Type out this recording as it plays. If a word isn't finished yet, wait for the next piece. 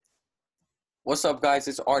What's up, guys?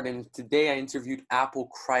 It's Arden. Today I interviewed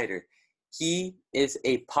Apple Crider. He is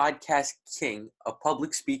a podcast king, a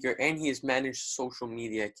public speaker, and he has managed social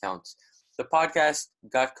media accounts. The podcast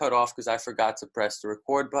got cut off because I forgot to press the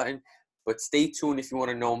record button, but stay tuned if you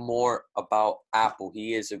want to know more about Apple.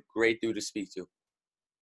 He is a great dude to speak to.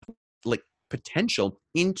 Like potential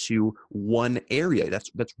into one area.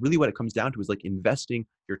 That's really what it comes down to, is like investing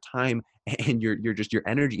your time and your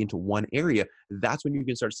energy into one area. That's when you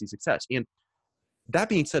can start to see success. And that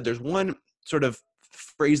being said, there's one sort of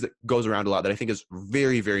phrase that goes around a lot that I think is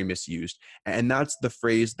very, very misused. And that's the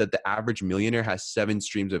phrase that the average millionaire has 7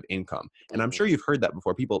 streams of income. And I'm sure you've heard that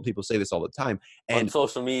before. People say this all the time. On And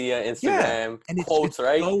social media, yeah, Instagram, and quotes,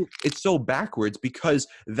 right? it's so backwards, because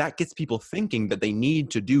that gets people thinking that they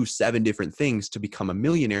need to do 7 different things to become a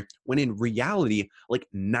millionaire, when in reality, like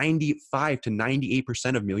 95 to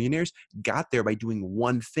 98% of millionaires got there by doing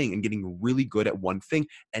one thing and getting really good at one thing.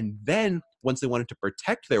 And then once they wanted to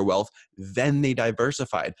protect their wealth, then they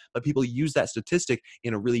diversified. But people use that statistic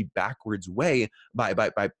in a really backwards way by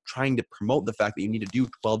trying to promote the fact that you need to do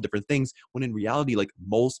 12 different things, when in reality, like,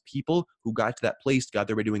 most people who got to that place got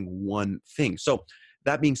there by doing one thing. So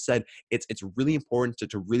that being said, it's really important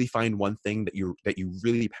to really find one thing that you're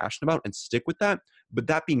really passionate about and stick with that. But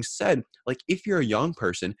that being said, like, if you're a young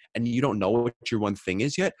person and you don't know what your one thing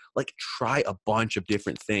is yet, like, try a bunch of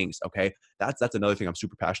different things. Okay. That's another thing I'm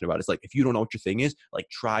super passionate about. It's like, if you don't know what your thing is, like,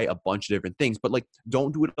 try a bunch of different things, but like,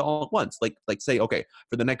 don't do it all at once. Like say, okay,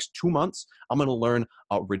 for the next 2 months, I'm going to learn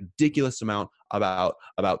a ridiculous amount about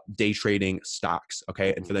day trading stocks.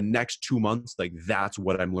 Okay. And for the next 2 months, like, that's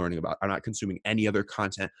what I'm learning about. I'm not consuming any other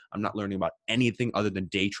content. I'm not learning about anything other than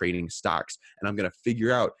day trading stocks. And I'm going to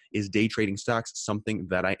figure out, is day trading stocks something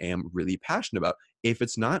that I am really passionate about? If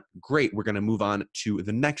it's not, great. We're going to move on to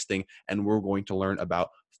the next thing, and we're going to learn about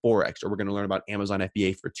Forex, or we're going to learn about Amazon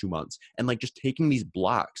FBA for 2 months. And like, just taking these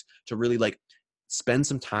blocks to really like spend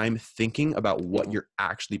some time thinking about what you're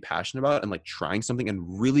actually passionate about, and like trying something and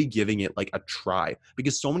really giving it like a try.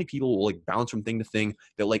 Because so many people will like bounce from thing to thing.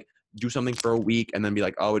 They'll like do something for a week and then be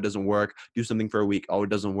like, oh, it doesn't work. Do something for a week. Oh, it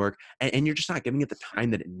doesn't work. And you're just not giving it the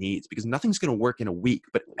time that it needs, because nothing's going to work in a week,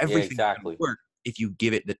 but Yeah, everything's going to exactly. work if you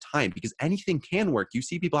give it the time, because anything can work. You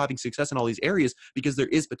see people having success in all these areas because there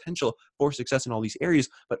is potential for success in all these areas,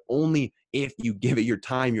 but only if you give it your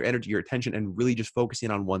time, your energy, your attention, and really just focusing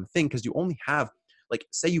on one thing. Because you only have, like,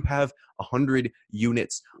 say you have 100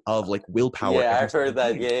 units of like willpower Yeah, every I've heard single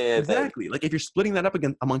that. day. Yeah, that. Exactly. Like, if you're splitting that up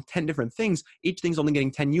again among 10 different things, each thing's only getting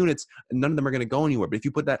 10 units, and none of them are going to go anywhere. But if you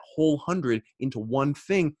put that whole 100 into one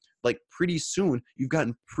thing, like, pretty soon you've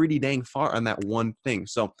gotten pretty dang far on that one thing.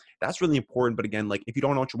 So that's really important. But again, like, if you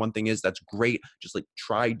don't know what your one thing is, that's great. Just like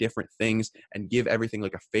try different things and give everything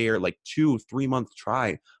like a fair, like 2-3 month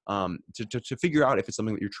try to figure out if it's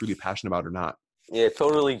something that you're truly passionate about or not. Yeah,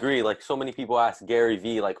 totally agree. Like, so many people ask Gary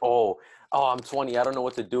Vee, like, I'm 20, I don't know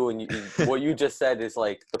what to do. And what you just said is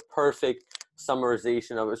like the perfect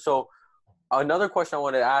summarization of it. So another question I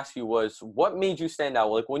wanted to ask you was, what made you stand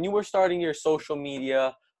out? Like, when you were starting your social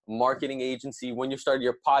media marketing agency, when you started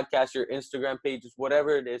your podcast, your Instagram pages,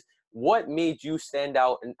 whatever it is, what made you stand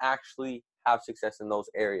out and actually have success in those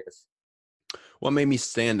areas? What made me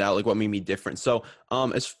stand out, like what made me different? So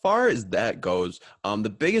as far as that goes, the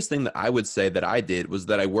biggest thing that I would say that I did was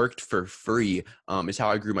that I worked for free, is how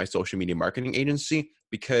I grew my social media marketing agency,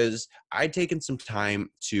 because I'd taken some time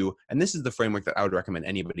to, and this is the framework that I would recommend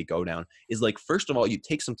anybody go down, is like, first of all, you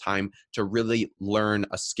take some time to really learn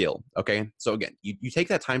a skill. Okay. So again, you take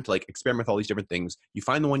that time to like experiment with all these different things. You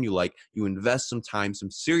find the one you like, you invest some time,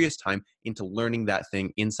 some serious time into learning that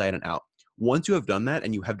thing inside and out. Once you have done that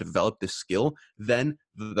and you have developed this skill, then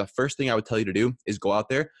the first thing I would tell you to do is go out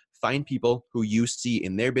there, find people who you see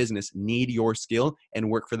in their business need your skill, and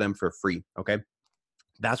work for them for free. Okay.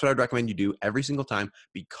 That's what I'd recommend you do every single time,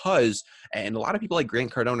 because, and a lot of people like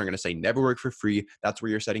Grant Cardone are going to say, never work for free. That's where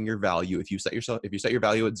you're setting your value. If you set your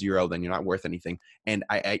value at 0, then you're not worth anything. And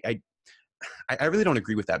I really don't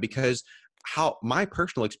agree with that, because how my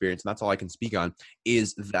personal experience, and that's all I can speak on,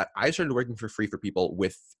 is that I started working for free for people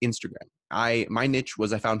with Instagram. My niche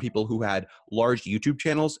was, I found people who had large YouTube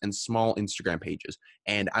channels and small Instagram pages,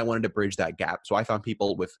 and I wanted to bridge that gap. So I found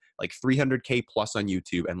people with like 300K plus on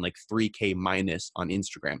YouTube and like 3K minus on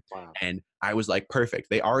Instagram. Wow. And I was like, perfect.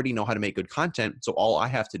 They already know how to make good content. So all I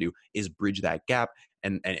have to do is bridge that gap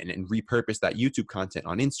and repurpose that YouTube content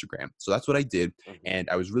on Instagram. So that's what I did. And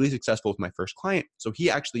I was really successful with my first client. So he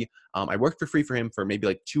actually, I worked for free for him for maybe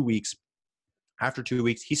like 2 weeks. After 2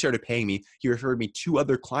 weeks, he started paying me. He referred me 2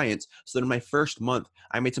 other clients. So then in my first month,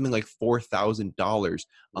 I made something like $4,000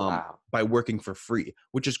 Wow. by working for free,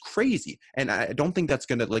 which is crazy. And I don't think that's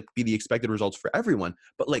going to like be the expected results for everyone.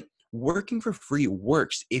 But like working for free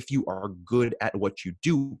works if you are good at what you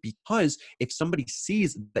do, because if somebody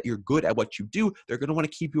sees that you're good at what you do, they're going to want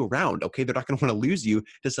to keep you around. Okay. They're not going to want to lose you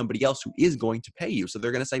to somebody else who is going to pay you. So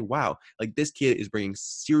they're going to say, wow, like this kid is bringing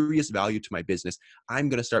serious value to my business. I'm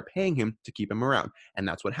going to start paying him to keep him around. And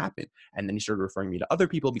that's what happened. And then he started referring me to other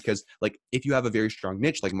people because like if you have a very strong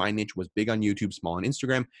niche, like my niche was big on YouTube, small on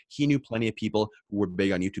Instagram, he knew plenty of people who were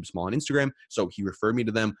big on YouTube, small on Instagram. So he referred me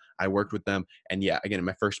to them. I worked with them. And yeah, again, in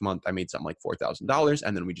my first month, I made something like $4,000.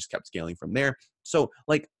 And then we just kept scaling from there. So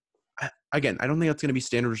like, again, I don't think that's going to be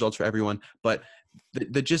standard results for everyone, but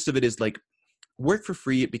the gist of it is like, work for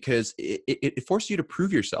free because it forces you to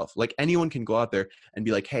prove yourself. Like anyone can go out there and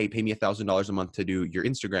be like, hey, pay me $1,000 a month to do your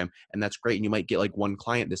Instagram. And that's great. And you might get like one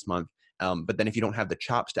client this month. But then if you don't have the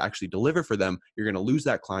chops to actually deliver for them, you're going to lose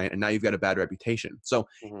that client. And now you've got a bad reputation. So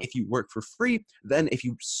Hmm. if you work for free, then if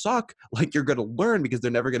you suck, like you're going to learn because they're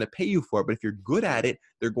never going to pay you for it. But if you're good at it,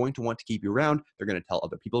 they're going to want to keep you around. They're going to tell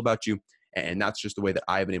other people about you. And that's just the way that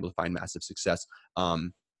I've been able to find massive success.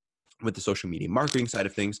 With the social media marketing side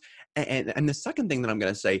of things. And the second thing that I'm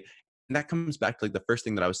going to say, and that comes back to like the first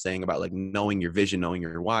thing that I was saying about like knowing your vision, knowing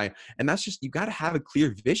your why. And that's just, you got to have a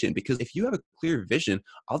clear vision, because if you have a clear vision,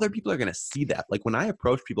 other people are going to see that. Like when I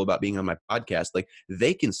approach people about being on my podcast, like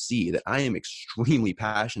they can see that I am extremely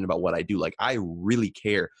passionate about what I do. Like I really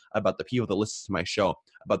care about the people that listen to my show,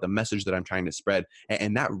 about the message that I'm trying to spread.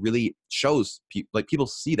 And that really shows people, like people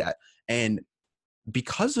see that. And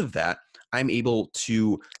because of that, I'm able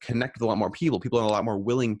to connect with a lot more people. People are a lot more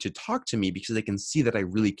willing to talk to me because they can see that I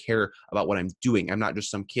really care about what I'm doing. I'm not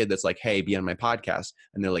just some kid that's like, hey, be on my podcast.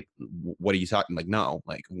 And they're like, what are you talking? Like, no,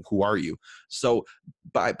 like, who are you? So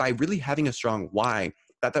by really having a strong why,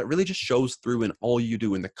 that really just shows through in all you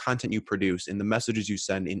do, in the content you produce, in the messages you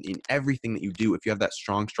send, in everything that you do. If you have that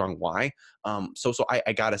strong why. So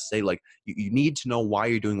I gotta say, like, you need to know why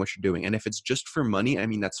you're doing what you're doing. And if it's just for money, I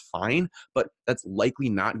mean, that's fine, but that's likely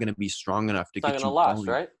not going to be strong enough to It's not get gonna you last, going.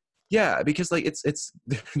 right? Yeah, because like it's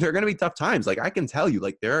there are going to be tough times. Like I can tell you,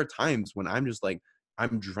 like there are times when I'm just like,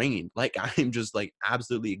 I'm drained. Like I'm just like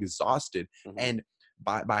absolutely exhausted. Hmm. And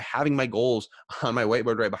by having my goals on my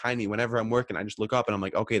whiteboard right behind me, whenever I'm working, I just look up and I'm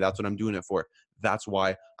like, okay, that's what I'm doing it for. That's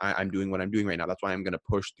why I'm doing what I'm doing right now. That's why I'm going to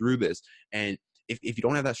push through this. And if you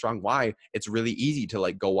don't have that strong why, it's really easy to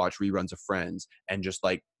like go watch reruns of Friends and just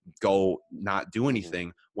like go not do Hmm.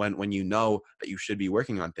 anything when you know that you should be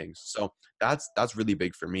working on things. So that's really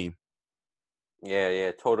big for me. Yeah,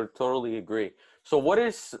 yeah, totally agree. So what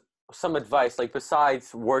is some advice, like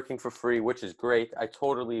besides working for free, which is great, I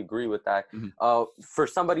totally agree with that. Mhm. For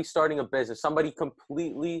somebody starting a business, somebody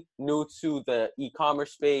completely new to the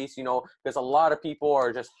e-commerce space, because a lot of people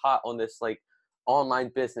are just hot on this like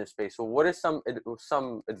online business space. So what is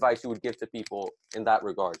some advice you would give to people in that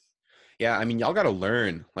regard? Yeah, I mean, y'all got to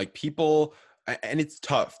learn. Like people, and it's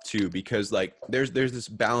tough too because like there's this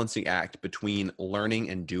balancing act between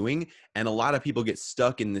learning and doing, and a lot of people get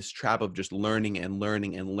stuck in this trap of just learning and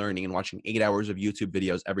learning and learning and watching 8 hours of YouTube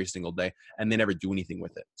videos every single day, and they never do anything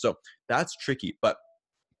with it. So that's tricky. But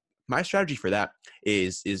my strategy for that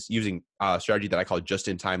is using a strategy that I call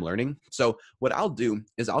just-in-time learning. So what I'll do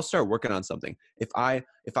is I'll start working on something. If I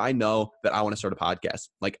know that I want to start a podcast,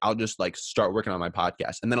 like I'll just like start working on my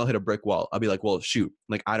podcast, and then I'll hit a brick wall. I'll be like, well, shoot,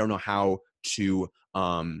 like I don't know how to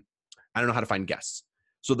I don't know how to find guests.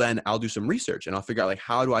 So then I'll do some research and I'll figure out like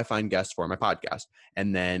how do I find guests for my podcast,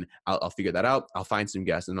 and then I'll figure that out. I'll find some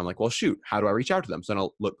guests, and I'm like, well, shoot, how do I reach out to them? So then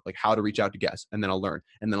I'll look like how to reach out to guests, and then I'll learn,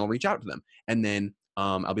 and then I'll reach out to them, and then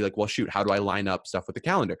I'll be like, well, shoot, how do I line up stuff with the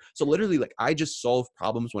calendar? So literally, like, I just solve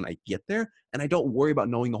problems when I get there, and I don't worry about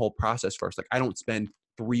knowing the whole process first. Like, I don't spend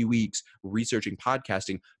 3 weeks researching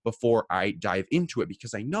podcasting before I dive into it,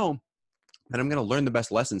 because I know that I'm going to learn the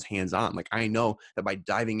best lessons hands on. Like, I know that by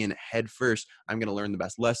diving in head first, I'm going to learn the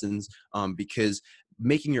best lessons, because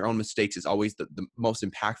making your own mistakes is always the most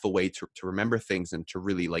impactful way to remember things and to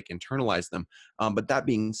really like internalize them. But that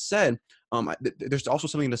being said, there's also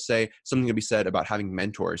something to be said about having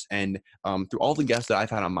mentors. And through all the guests that I've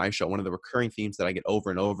had on my show, one of the recurring themes that I get over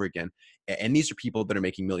and over again, and these are people that are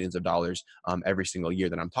making millions of dollars every single year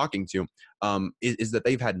that I'm talking to, is that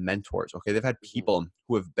they've had mentors. Okay, they've had Hmm. people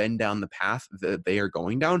who have been down the path that they are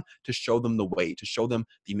going down to show them the way, to show them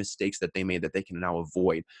the mistakes that they made that they can now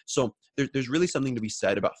avoid. So there's really something to be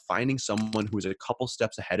said about finding someone who is a couple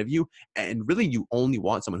steps ahead of you, and really you only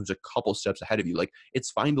want someone who's a couple steps ahead of you. Like,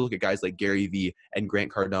 it's fine to look at guys like Gary Vee and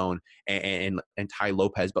Grant Cardone and Ty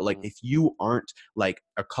Lopez, but like if you aren't like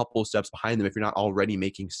a couple steps behind them, if you're not already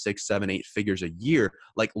making 6, 7, 8 figures a year,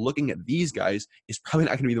 like looking at these guys is probably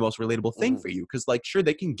not going to be the most relatable thing for you. Because like sure,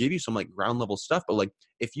 they can give you some like ground level stuff, but like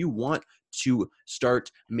if you want to start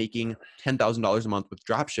making $10,000 a month with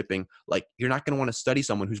drop shipping, like you're not going to want to study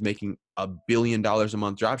someone who's making $1 billion a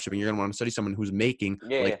month drop shipping. You're going to want to study someone who's making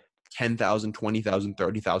like $10,000, $20,000,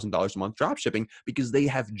 $30,000 a month drop shipping, because they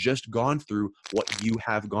have just gone through what you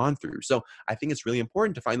have gone through. So I think it's really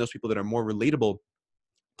important to find those people that are more relatable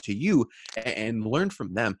to you and learn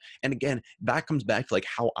from them. And again, that comes back to like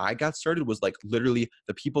how I got started was like literally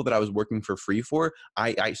the people that I was working for free for.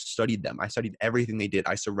 I studied them. I studied everything they did.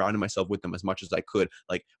 I surrounded myself with them as much as I could.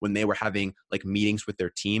 Like when they were having like meetings with their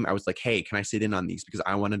team, I was like, hey, can I sit in on these? Because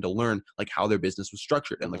I wanted to learn like how their business was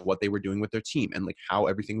structured and like what they were doing with their team and like how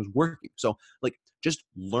everything was working. So like just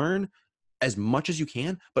learn as much as you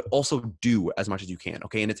can, but also do as much as you can.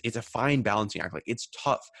 Okay. And it's a fine balancing act. Like it's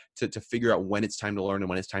tough to figure out when it's time to learn and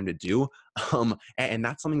when it's time to do. And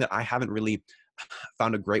that's something that I haven't really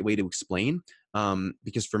found a great way to explain.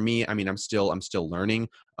 Because for me, I mean, I'm still learning.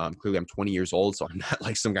 Clearly I'm 20 years old, so I'm not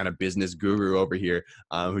like some kind of business guru over here,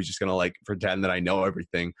 who's just going to like pretend that I know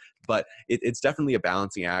everything, but it's definitely a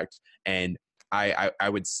balancing act. And I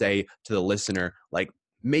would say to the listener, like,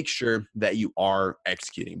 make sure that you are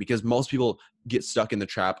executing, because most people get stuck in the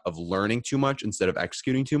trap of learning too much instead of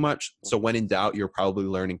executing too much. So when in doubt, you're probably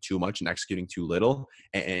learning too much and executing too little.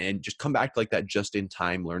 And just come back to like that just in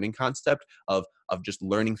time learning concept of just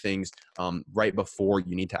learning things right before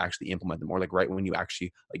you need to actually implement them, or like right when you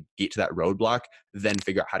actually like get to that roadblock, then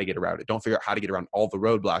figure out how to get around it. Don't figure out how to get around all the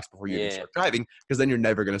roadblocks before you even start driving, because then you're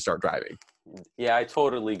never going to start driving. Yeah, I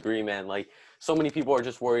totally agree, man. Like so many people are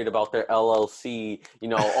just worried about their LLC, you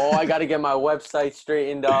know, oh, I got to get my website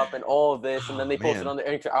straightened up and all of this. And then they post it on their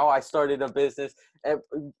Instagram. Oh, I started a business. And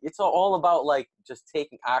it's all about like just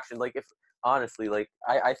taking action. Like if honestly, like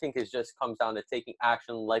I think it just comes down to taking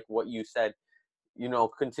action, like what you said, you know,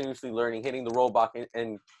 continuously learning, hitting the roadblock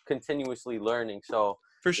and continuously learning. So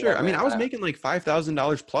For yeah, sure. I mean, man, I was making like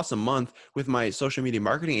 $5,000 plus a month with my social media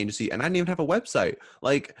marketing agency, and I didn't even have a website.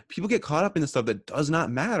 Like, people get caught up in the stuff that does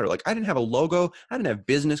not matter. Like, I didn't have a logo. I didn't have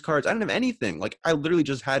business cards. I didn't have anything. Like, I literally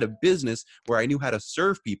just had a business where I knew how to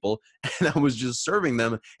serve people, and I was just serving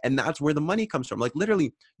them. And that's where the money comes from. Like,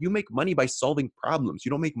 literally, you make money by solving problems.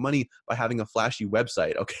 You don't make money by having a flashy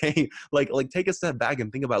website. Okay. Like take a step back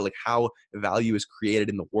and think about like how value is created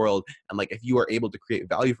in the world. And like, if you are able to create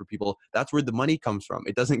value for people, that's where the money comes from.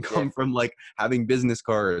 It doesn't come from like having business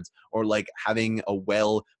cards or like having a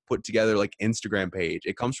well put together like Instagram page.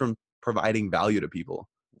 It comes from providing value to people.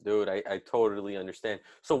 Dude, I totally understand.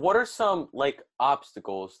 So what are some like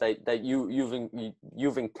obstacles that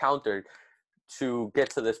you've encountered to get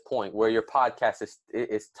to this point where your podcast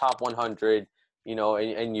is top 100, you know,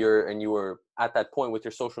 and you were at that point with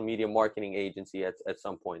your social media marketing agency at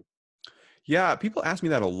some point? Yeah, people ask me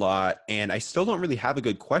that a lot, and I still don't really have a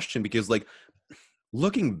good question, because like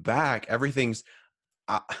looking back, uh, everything's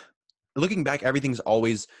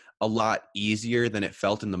always a lot easier than it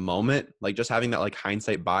felt in the moment. Like just having that like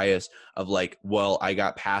hindsight bias of like, well, I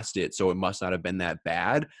got past it, so it must not have been that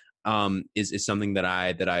bad. Is something that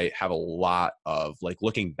I have a lot of. Like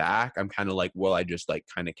looking back, I'm kind of like, well, I just like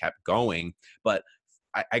kind of kept going. But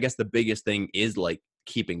I guess the biggest thing is like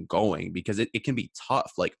keeping going, because it can be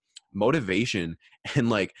tough. Like motivation and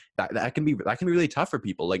like that can be really tough for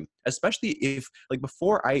people, like especially if like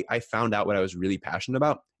before I found out what I was really passionate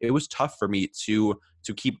about, it was tough for me to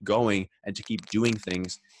keep going and to keep doing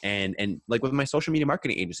things. And like with my social media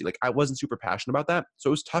marketing agency, like I wasn't super passionate about that, so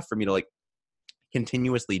it was tough for me to like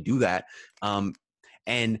continuously do that.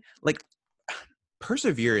 And like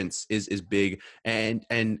perseverance is big, and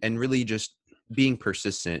really just being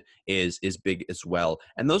persistent is big as well.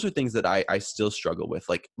 And those are things that I still struggle with.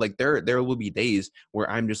 Like there will be days where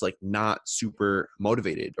I'm just like not super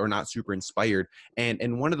motivated or not super inspired.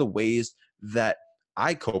 And one of the ways that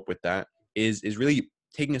I cope with that is really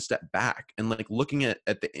taking a step back and like looking at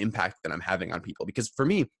the impact that I'm having on people. Because for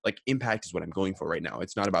me, like impact is what I'm going for right now.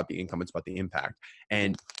 It's not about the income, it's about the impact.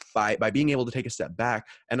 And by being able to take a step back,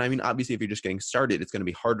 and I mean, obviously if you're just getting started, it's going to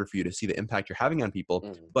be harder for you to see the impact you're having on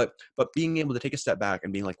people. But being able to take a step back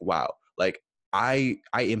and being like, wow, like I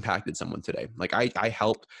impacted someone today. Like I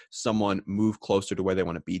helped someone move closer to where they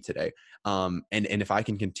want to be today. And if I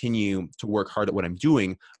can continue to work hard at what I'm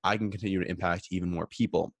doing, I can continue to impact even more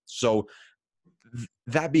people. So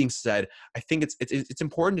that being said, I think it's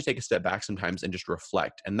important to take a step back sometimes and just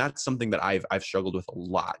reflect. And that's something that I've struggled with a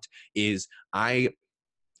lot. Is I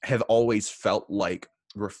have always felt like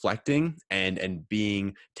reflecting and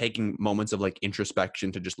being taking moments of like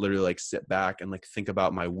introspection to just literally like sit back and like think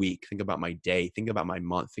about my week, think about my day, think about my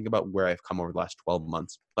month, think about where I've come over the last 12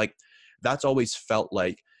 months. Like that's always felt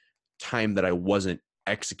like time that I wasn't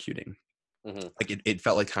executing. Hmm. Like it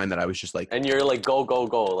felt like time that I was just like, And you're like, go, go,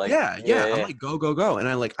 go. Like, yeah. I'm like, go, go, go. And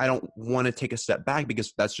I don't want to take a step back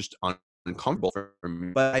because that's just uncomfortable for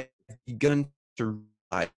me. But I've begun to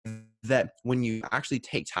realize that when you actually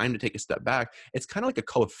take time to take a step back, it's kind of like a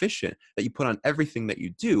coefficient that you put on everything that you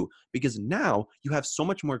do, because now you have so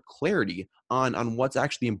much more clarity on what's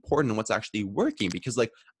actually important and what's actually working. Because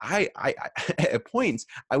like I at points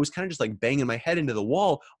I was kind of just like banging my head into the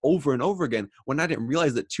wall over and over again when I didn't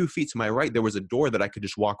realize that 2 feet to my right there was a door that I could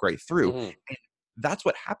just walk right through. hmm That's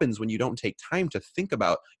what happens when you don't take time to think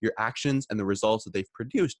about your actions and the results that they've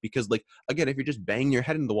produced. Because like, again, if you're just banging your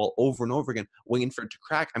head in the wall over and over again waiting for it to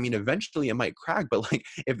crack, I mean, eventually it might crack, but like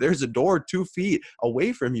if there's a door 2 feet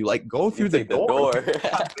away from you, like go you through the take the door. door. Like,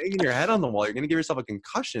 stop banging your head on the wall, you're going to give yourself a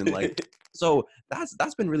concussion. Like, so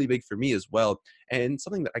that's been really big for me as well, and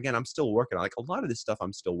something that again I'm still working on. Like a lot of this stuff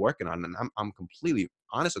I'm still working on, and I'm completely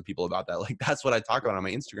honest with people about that. Like that's what I talk about on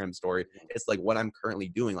my Instagram story. It's like what I'm currently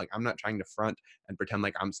doing. Like I'm not trying to front and pretend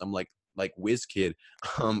like I'm some like whiz kid,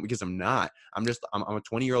 because I'm not. I'm a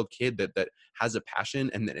 20-year-old kid that has a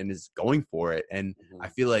passion and is going for it. And I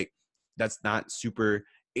Mhm. feel like that's not super.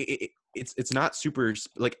 It's not super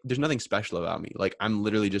like there's nothing special about me. Like I'm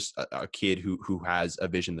literally just a kid who has a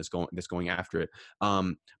vision that's going after it.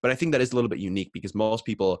 But I think that is a little bit unique because most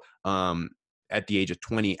people at the age of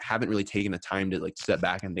 20 haven't really taken the time to like step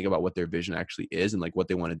back and think about what their vision actually is and like what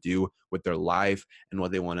they want to do with their life and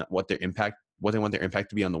what they want their impact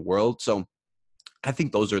to be on the world. So I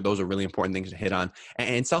think those are really important things to hit on,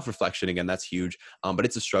 and self-reflection again, that's huge. But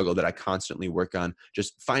it's a struggle that I constantly work on,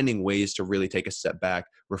 just finding ways to really take a step back,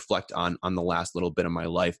 reflect on the last little bit of my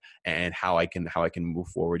life, and how I can move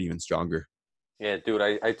forward even stronger. Yeah, dude,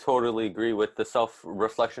 I totally agree with the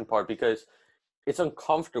self-reflection part because it's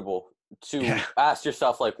uncomfortable Yeah. to ask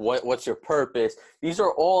yourself like what's your purpose. These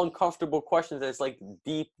are all uncomfortable questions that's like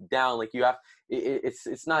deep down, like you have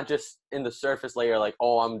it's not just in the surface layer like,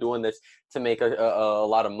 oh, I'm doing this to make a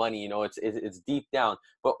lot of money, you know. It's deep down.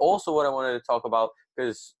 But also what I wanted to talk about,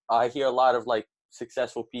 because I hear a lot of like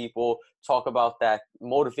successful people talk about that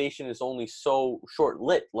motivation is only so short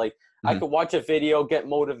lit. Like I Mhm. could watch a video, get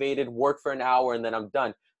motivated, work for an hour, and then I'm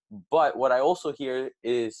done. But what I also hear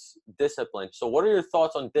is discipline. So what are your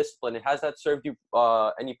thoughts on discipline? And has that served you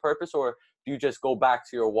any purpose, or do you just go back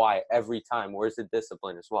to your why every time? Where's the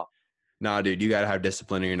discipline as well? Nah, dude, you gotta have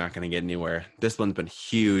discipline or you're not gonna get anywhere. Discipline's been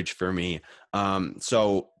huge for me.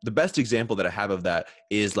 So the best example that I have of that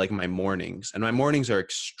is like my mornings, and my mornings are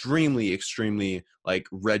extremely, extremely like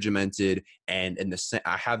regimented, and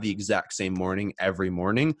I have the exact same morning every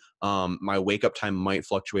morning. My wake up time might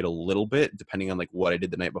fluctuate a little bit depending on like what I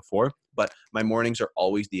did the night before, but my mornings are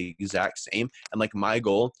always the exact same. And like my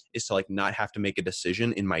goal is to like not have to make a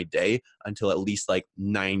decision in my day until at least like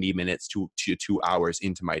 90 minutes to 2 hours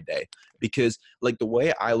into my day, because like the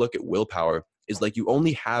way I look at willpower is like you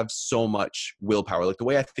only have so much willpower. Like the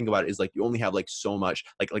way I think about it is like you only have like so much,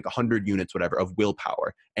 like 100 units whatever of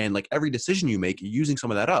willpower, and like every decision you make you're using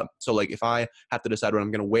some of that up. So like if I have to decide what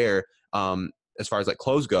I'm going to wear, as far as like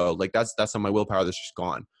clothes go, like that's on my willpower that's just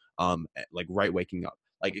gone. Like right waking up,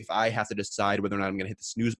 like if I have to decide whether or not I'm going to hit the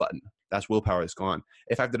snooze button, that's willpower that's gone.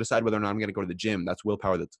 If I have to decide whether or not I'm going to go to the gym, that's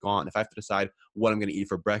willpower that's gone. If I have to decide what I'm going to eat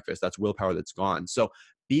for breakfast, that's willpower that's gone. So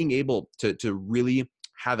being able to really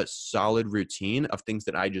have a solid routine of things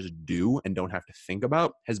that I just do and don't have to think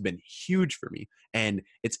about has been huge for me. And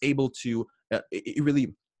it's able to, it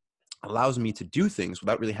really allows me to do things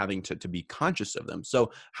without really having to be conscious of them.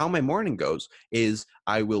 So how my morning goes is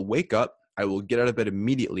I will wake up, I will get out of bed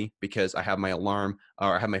immediately because I have my alarm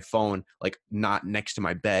or I have my phone like not next to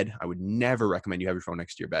my bed. I would never recommend you have your phone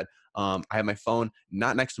next to your bed. I have my phone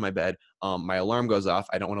not next to my bed. My alarm goes off.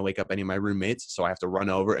 I don't want to wake up any of my roommates, so I have to run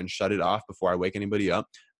over and shut it off before I wake anybody up.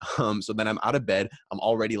 So then I'm out of bed. I'm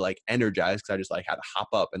already like energized because I just like had to hop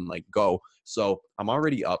up and like go. So I'm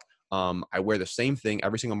already up. I wear the same thing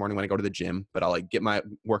every single morning when I go to the gym, but I'll like get my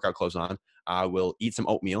workout clothes on. I will eat some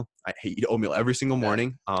oatmeal. I eat oatmeal every single Okay.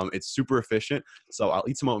 morning. It's super efficient. So I'll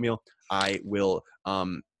eat some oatmeal. I will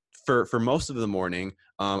for most of the morning,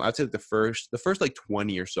 I'd say like the first like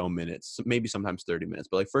 20 or so minutes, maybe sometimes 30 minutes,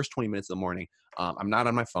 but like first 20 minutes of the morning, I'm not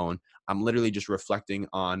on my phone. I'm literally just reflecting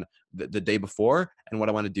on the day before and what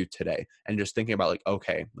I want to do today, and just thinking about like,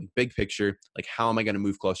 okay, like big picture, like how am I going to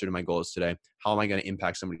move closer to my goals today? How am I going to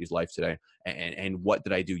impact somebody's life today? And what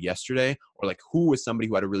did I do yesterday? Or like who was somebody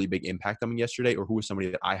who had a really big impact on me yesterday? Or who was somebody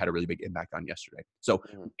that I had a really big impact on yesterday? So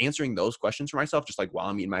Mhm. answering those questions for myself, just like while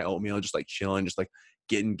I'm eating my oatmeal, just like chilling, just like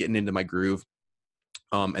getting into my groove.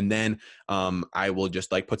 And then I will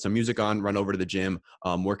just like put some music on, run over to the gym,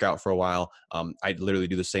 work out for a while. I literally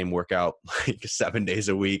do the same workout like 7 days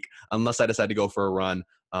a week, unless I decide to go for a run.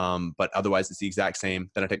 But otherwise, it's the exact same.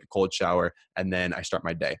 Then I take a cold shower and then I start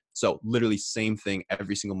my day. So literally same thing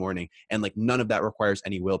every single morning. And like none of that requires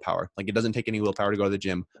any willpower. Like it doesn't take any willpower to go to the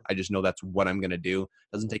gym. I just know that's what I'm going to do. It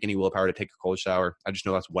doesn't take any willpower to take a cold shower. I just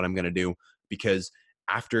know that's what I'm going to do, because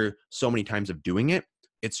after so many times of doing it,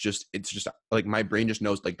 it's just like my brain just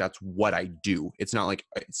knows like that's what I do. It's not like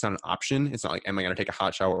it's not an option. It's not like, am I going to take a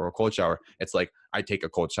hot shower or a cold shower? It's like I take a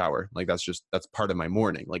cold shower. Like that's part of my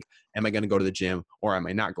morning. Like, am I going to go to the gym or am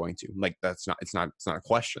I not going to? Like it's not a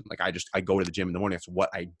question. Like I go to the gym in the morning. It's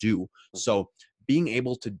what I do. So being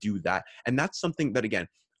able to do that, and that's something that, again,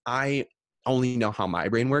 I only know how my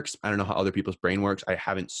brain works. I don't know how other people's brain works. I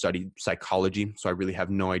haven't studied psychology, so I really have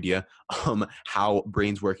no idea how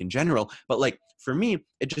brains work in general. But like for me,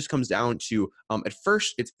 it just comes down to at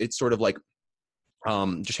first it's sort of like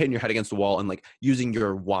just hitting your head against the wall and like using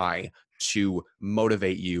your why to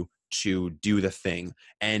motivate you to do the thing.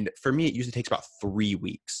 And for me, it usually takes about 3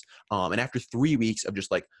 weeks. And after 3 weeks of just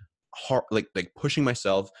like hard, like pushing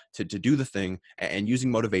myself to do the thing and using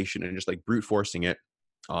motivation and just like brute forcing it,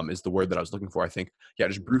 is the word that I was looking for, I think. Yeah,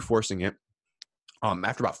 just brute forcing it.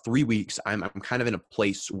 After about 3 weeks, I'm kind of in a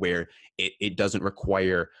place where it doesn't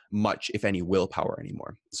require much, if any, willpower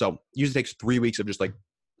anymore. So usually takes 3 weeks of just like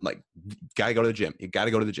gotta go to the gym. You gotta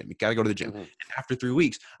go to the gym. You gotta go to the gym. Mhm. And after 3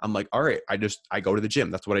 weeks, I'm like, all right, I go to the gym.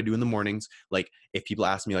 That's what I do in the mornings. Like if people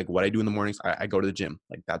ask me like what I do in the mornings, I go to the gym.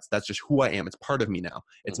 Like that's just who I am. It's part of me now.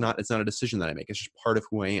 It's Mhm. not a decision that I make. It's just part of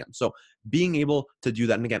who I am. So being able to do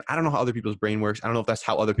that, and again, I don't know how other people's brain works. I don't know if that's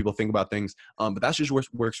how other people think about things. But that's just what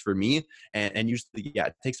works for me. And usually, yeah,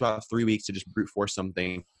 it takes about 3 weeks to just brute force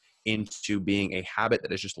something into being a habit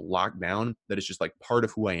that is just locked down, that is just like part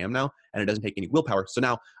of who I am now, and it doesn't take any willpower. So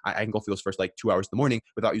now I can go through those first like 2 hours in the morning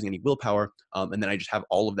without using any willpower, and then I just have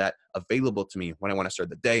all of that available to me when I want to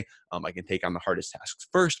start the day. I can take on the hardest tasks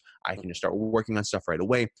first. I can just start working on stuff right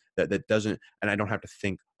away that doesn't, and I don't have to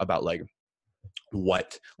think about like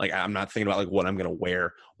what, like I'm not thinking about like what I'm gonna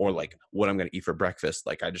wear or like what I'm gonna eat for breakfast.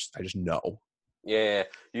 Like I just know. Yeah,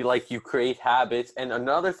 you create habits, and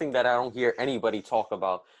another thing that I don't hear anybody talk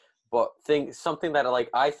about, but something that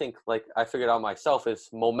I think like I figured out myself is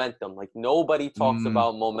momentum. Like nobody talks Mm,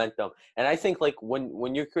 about momentum, and I think like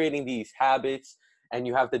when you're creating these habits and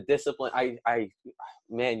you have the discipline, I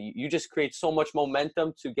man, you just create so much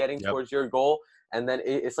momentum to getting yep. towards your goal, and then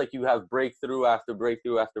it's like you have breakthrough after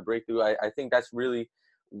breakthrough after breakthrough. I think that's really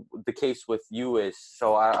the case with you is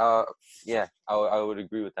so. Yeah, I would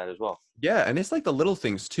agree with that as well. Yeah, and it's like the little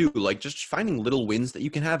things too, like just finding little wins that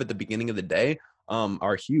you can have at the beginning of the day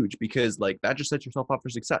are huge, because like that just sets yourself up for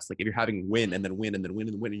success. Like if you're having win and then win and then win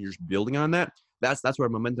and win and you're just building on that, that's where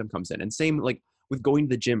momentum comes in. And same like with going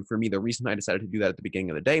to the gym, for me, the reason I decided to do that at the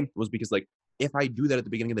beginning of the day was because like if I do that at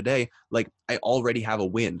the beginning of the day, like I already have a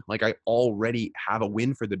win. Like I already have a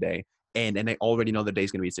win for the day. And I already know the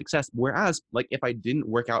day's gonna be a success. Whereas like if I didn't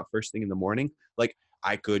work out first thing in the morning, like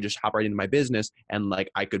I could just hop right into my business and like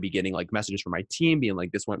I could be getting like messages from my team being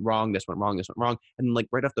like, this went wrong, this went wrong, this went wrong. And like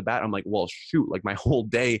right off the bat, I'm like, well, shoot, like my whole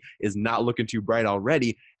day is not looking too bright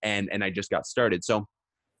already. And I just got started. So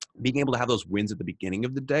being able to have those wins at the beginning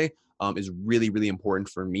of the day is really, really important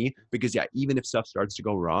for me, because yeah, even if stuff starts to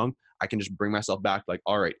go wrong, I can just bring myself back like,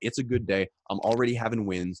 all right, it's a good day. I'm already having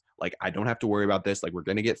wins. Like I don't have to worry about this. Like we're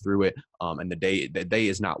going to get through it. And the day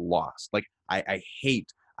is not lost. Like I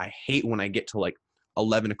hate when I get to like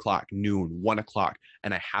 11 o'clock, noon, 1 o'clock,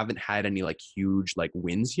 and I haven't had any like huge like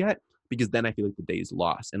wins yet, because then I feel like the day is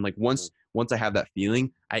lost. And like once I have that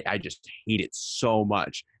feeling, I just hate it so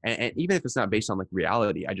much. And even if it's not based on like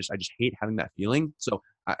reality, I just hate having that feeling. So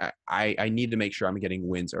I need to make sure I'm getting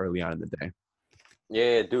wins early on in the day.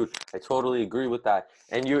 Yeah, dude, I totally agree with that.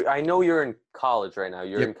 And I know you're in college right now.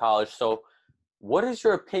 You're Yep. in college. So what is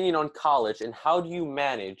your opinion on college and how do you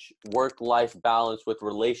manage work-life balance with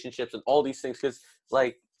relationships and all these things? Because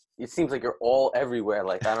like, it seems like you're all everywhere.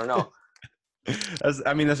 Like, I don't know. That's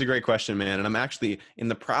a great question, man. And I'm actually in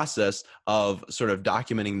the process of sort of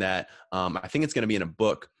documenting that. I think it's going to be in a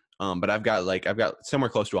book. But I've got somewhere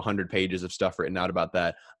close to 100 pages of stuff written out about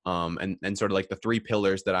that. And sort of like the three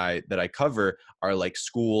pillars that I cover are like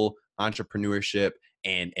school, entrepreneurship,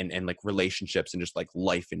 and like relationships and just like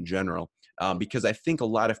life in general. Because I think a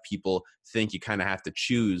lot of people think you kind of have to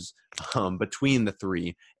choose between the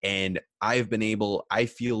three. And I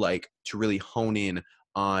feel like, to really hone in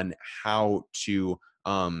on how to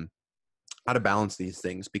balance these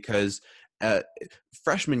things, because uh,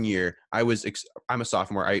 freshman year, I'm a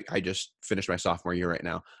sophomore. I just finished my sophomore year right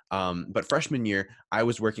now. But freshman year, I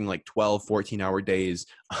was working like 12, 14-hour days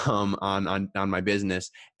on my business,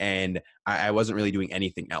 and I wasn't really doing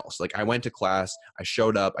anything else. Like, I went to class, I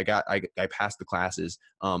showed up, I passed the classes,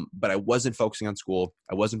 but I wasn't focusing on school.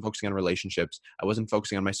 I wasn't focusing on relationships. I wasn't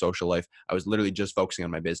focusing on my social life. I was literally just focusing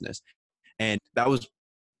on my business. And that was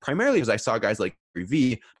primarily because I saw guys like Gary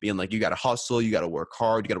V being like, you got to hustle, you got to work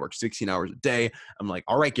hard, you got to work 16 hours a day. I'm like,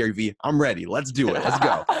 all right, Gary V, I'm ready. Let's do it. Let's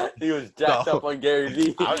go. He was jacked up So on Gary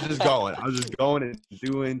Vee. I was just going. I was just going and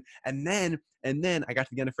doing. And then I got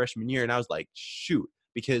to the end of freshman year and I was like, shoot,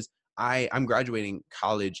 because I'm graduating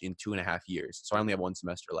college in 2.5 years. So I only have one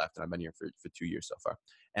semester left, and I've been here for 2 years so far.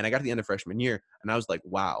 And I got to the end of freshman year and I was like,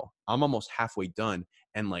 wow, I'm almost halfway done.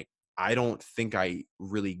 And like, I don't think I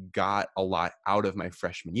really got a lot out of my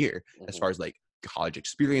freshman year as far as like college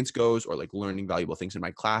experience goes, or like learning valuable things in my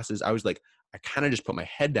classes. I was like, I kind of just put my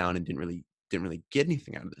head down and didn't really get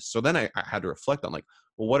anything out of this. So then I had to reflect on like,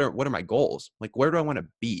 well, what are my goals? Like, where do I want to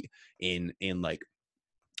be in like,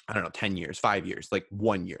 I don't know, 10 years, 5 years, like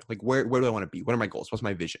 1 year, like where do I want to be? What are my goals? What's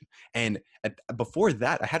my vision? And before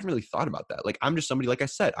that, I hadn't really thought about that. Like, I'm just somebody, like I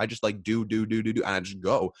said, I just like do, and I just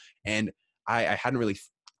go. And I hadn't really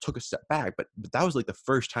took a step back, but that was like the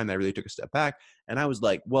first time that I really took a step back. And I was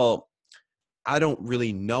like, well, I don't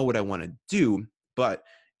really know what I want to do, but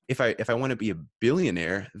if I want to be a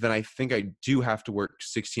billionaire, then I think I do have to work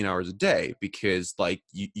 16 hours a day, because like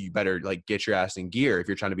you better like get your ass in gear if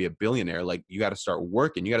you're trying to be a billionaire. Like, you got to start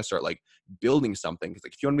working, you got to start like building something. Cause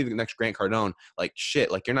like, if you want to be the next Grant Cardone, like shit,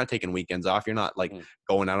 like you're not taking weekends off. You're not like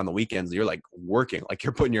going out on the weekends. You're like working, like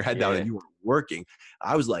you're putting your head down and you are working.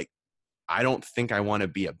 I was like, I don't think I want to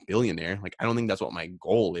be a billionaire. Like, I don't think that's what my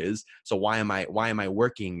goal is. So why am I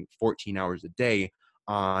working 14 hours a day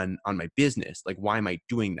on my business? Like, why am I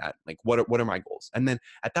doing that? Like, what are my goals? And then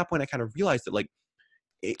at that point, I kind of realized that like,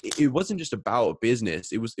 it wasn't just about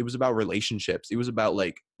business. It was about relationships. It was about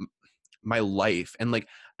like my life. And like,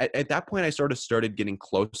 at that point, I sort of started getting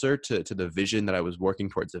closer to the vision that I was working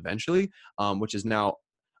towards eventually, which is now,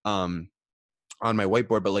 on my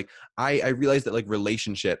whiteboard. But like, I realized that like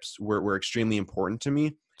relationships were extremely important to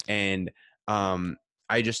me. And I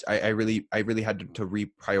really had to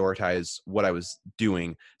reprioritize what I was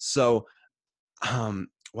doing. So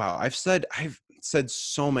wow, I've said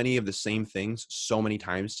so many of the same things so many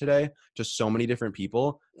times today to so many different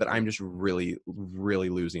people that I'm just really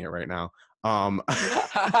losing it right now. Yeah,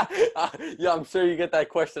 I'm sure you get that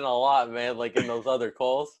question a lot, man, like in those other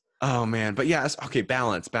calls. Oh man, but yeah, okay,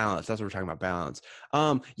 balance. That's what we're talking about, balance.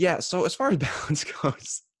 Yeah, so as far as balance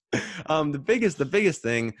goes, the biggest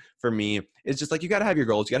thing for me is just like, you got to have your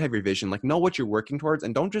goals, you got to have your vision, like know what you're working towards,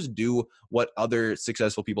 and don't just do what other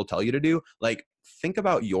successful people tell you to do. Like, think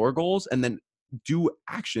about your goals and then do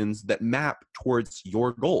actions that map towards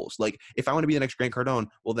your goals. Like, if I want to be the next Grant Cardone,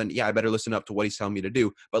 well then yeah, I better listen up to what he's telling me to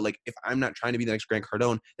do. But like, if I'm not trying to be the next Grant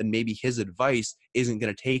Cardone, then maybe his advice isn't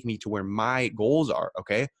going to take me to where my goals are.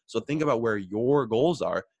 Okay, so think about where your goals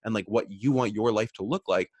are and like what you want your life to look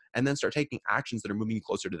like, and then start taking actions that are moving you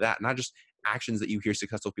closer to that, not just actions that you hear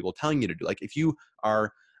successful people telling you to do. Like, if you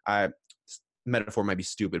are metaphor might be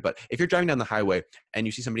stupid, but if you're driving down the highway and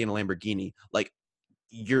you see somebody in a Lamborghini, like,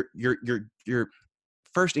 your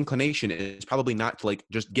first inclination is probably not to like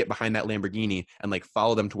just get behind that Lamborghini and like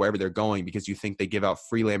follow them to wherever they're going because you think they give out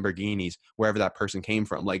free Lamborghinis wherever that person came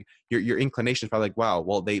from. Like, your inclination is probably like, wow,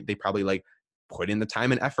 well they probably like put in the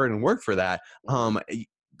time and effort and work for that.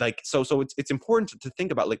 Like, so it's important to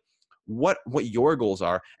think about like what your goals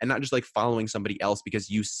are, and not just like following somebody else because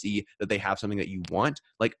you see that they have something that you want.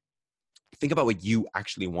 Like, think about what you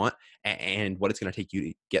actually want and what it's going to take you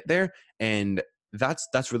to get there. And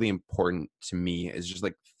that's really important to me, is just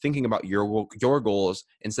like thinking about your goals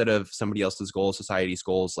instead of somebody else's goals, society's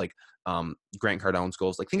goals, like Grant Cardone's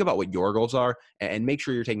goals. Like, think about what your goals are and make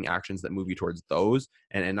sure you're taking actions that move you towards those,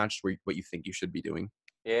 and not just what you think you should be doing.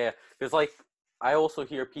 Yeah, because like I also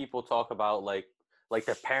hear people talk about like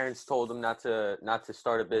their parents told them not to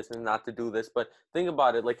start a business, not to do this. But think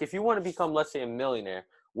about it, like if you want to become, let's say, a millionaire,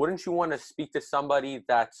 wouldn't you want to speak to somebody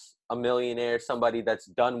that's a millionaire, somebody that's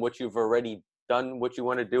done what you've already done what you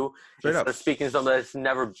want to do, Straight instead up. of speaking to someone that's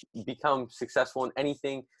never become successful in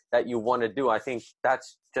anything that you want to do. I think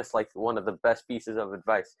that's just like one of the best pieces of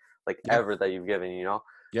advice like Yeah. ever that you've given, you know?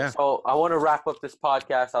 Yeah. So I want to wrap up this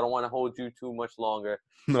podcast. I don't want to hold you too much longer.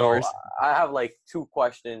 No So worries. I have like 2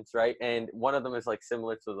 questions, right? And one of them is like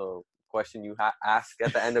similar to the question you ask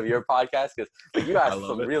at the end of your podcast, because like you I asked love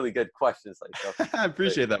some it. really good questions, like so. I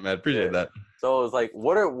appreciate that, man. Appreciate Yeah. that. So it's like,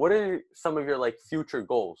 what are some of your like future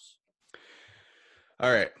goals?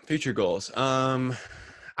 All right, future goals.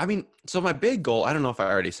 I mean, so my big goal, I don't know if I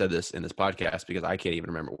already said this in this podcast because I can't even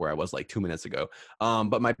remember where I was like 2 minutes ago.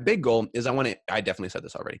 But my big goal is I definitely said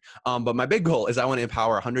this already. But my big goal is I want to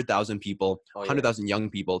empower 100,000 people, Oh, yeah. 100,000 young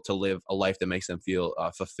people to live a life that makes them feel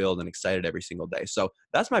fulfilled and excited every single day. So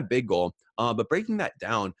that's my big goal. But breaking that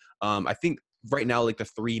down, I think right now, like the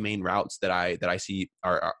 3 main routes that I see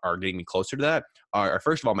are getting me closer to that are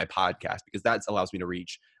first of all, my podcast, because that allows me to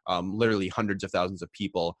reach literally hundreds of thousands of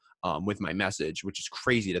people with my message, which is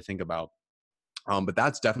crazy to think about. But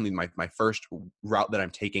that's definitely my first route that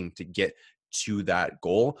I'm taking to get to that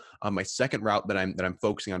goal. My second route that I'm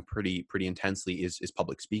focusing on pretty intensely is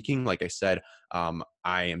public speaking. Like I said,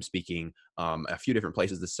 I am speaking a few different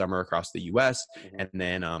places this summer across the U.S. Mm-hmm. and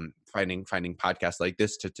then finding podcasts like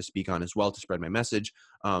this to speak on as well, to spread my message.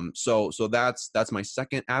 So that's my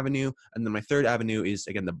second avenue, and then my third avenue is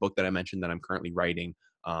again the book that I mentioned that I'm currently writing.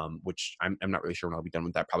 Which I'm not really sure when I'll be done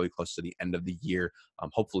with that, probably close to the end of the year,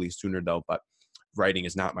 hopefully sooner though. But writing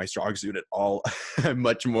is not my strong suit at all. I'm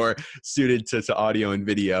much more suited to audio and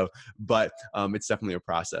video, but it's definitely a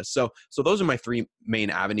process. So those are my 3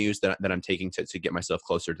 main avenues that I'm taking to get myself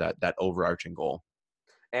closer to that overarching goal.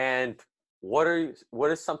 And what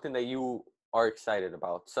is something that you are excited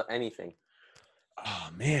about? So anything. Oh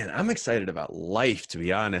man, I'm excited about life, to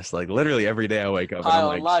be honest. Like literally every day I wake up and High I'm on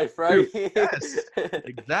like, life, right? dude, yes,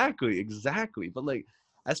 exactly. But like,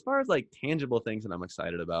 as far as like tangible things that I'm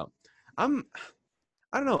excited about, I'm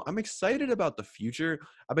I don't know. I'm excited about the future.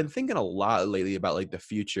 I've been thinking a lot lately about like the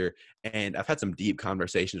future, and I've had some deep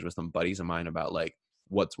conversations with some buddies of mine about like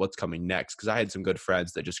what's coming next. Because I had some good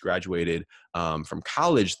friends that just graduated from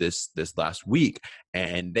college this last week,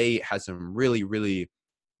 and they had some really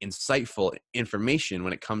insightful information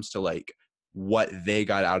when it comes to like what they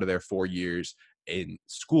got out of their 4 years in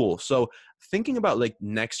school. So thinking about like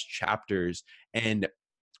next chapters, and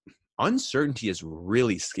uncertainty is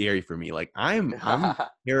really scary for me. Like I'm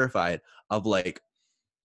terrified of like,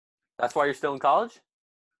 That's why you're still in college?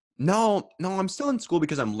 no, I'm still in school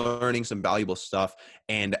because I'm learning some valuable stuff,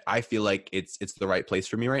 and I feel like it's the right place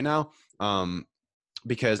for me right now.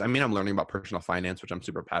 Because I mean, I'm learning about personal finance, which I'm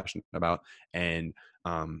super passionate about, and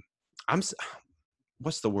I'm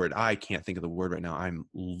what's the word? I can't think of the word right now. I'm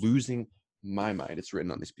losing my mind. It's written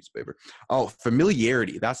on this piece of paper. Oh,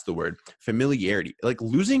 familiarity. That's the word. Familiarity. Like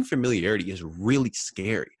losing familiarity is really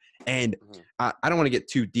scary. And Mhm. I don't want to get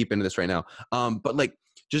too deep into this right now. But like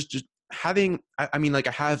just having, I mean, like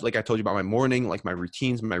I have, like I told you about my morning, like my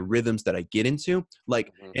routines, my rhythms that I get into,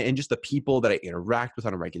 like, Mhm. and just the people that I interact with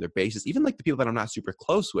on a regular basis, even like the people that I'm not super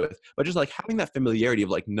close with, but just like having that familiarity of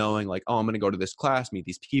like knowing like, oh, I'm going to go to this class, meet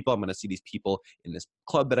these people, I'm going to see these people in this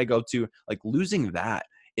club that I go to, like losing that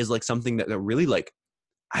is like something that really like,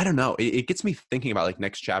 I don't know. It gets me thinking about like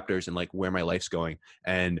next chapters and like where my life's going.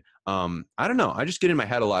 And I don't know. I just get in my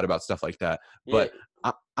head a lot about stuff like that. Yeah, But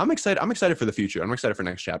I'm excited. I'm excited for the future. I'm excited for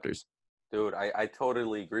next chapters. dude, I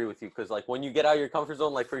totally agree with you, because like when you get out of your comfort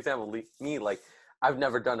zone, like for example, me, like I've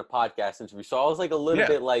never done a podcast interview, so I was like a little Yeah,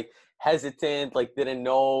 bit like hesitant, like didn't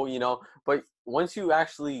know, you know. But once you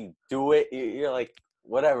actually do it, you're like,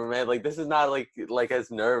 whatever, man. Like this is not like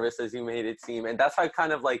as nervous as you made it seem, and that's how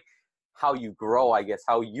kind of like how you grow, I guess,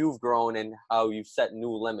 how you've grown and how you've set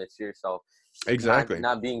new limits to yourself, exactly.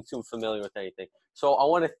 not being too familiar with anything. So I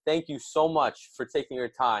want to thank you so much for taking your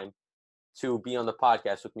time to be on the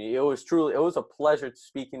podcast with me. It was a pleasure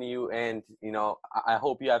speaking to you, and you know, I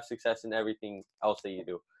hope you have success in everything else that you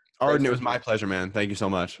do. Thanks Arden, it for was my being, pleasure, man. Thank you so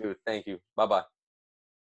much. dude. Thank you. Bye bye.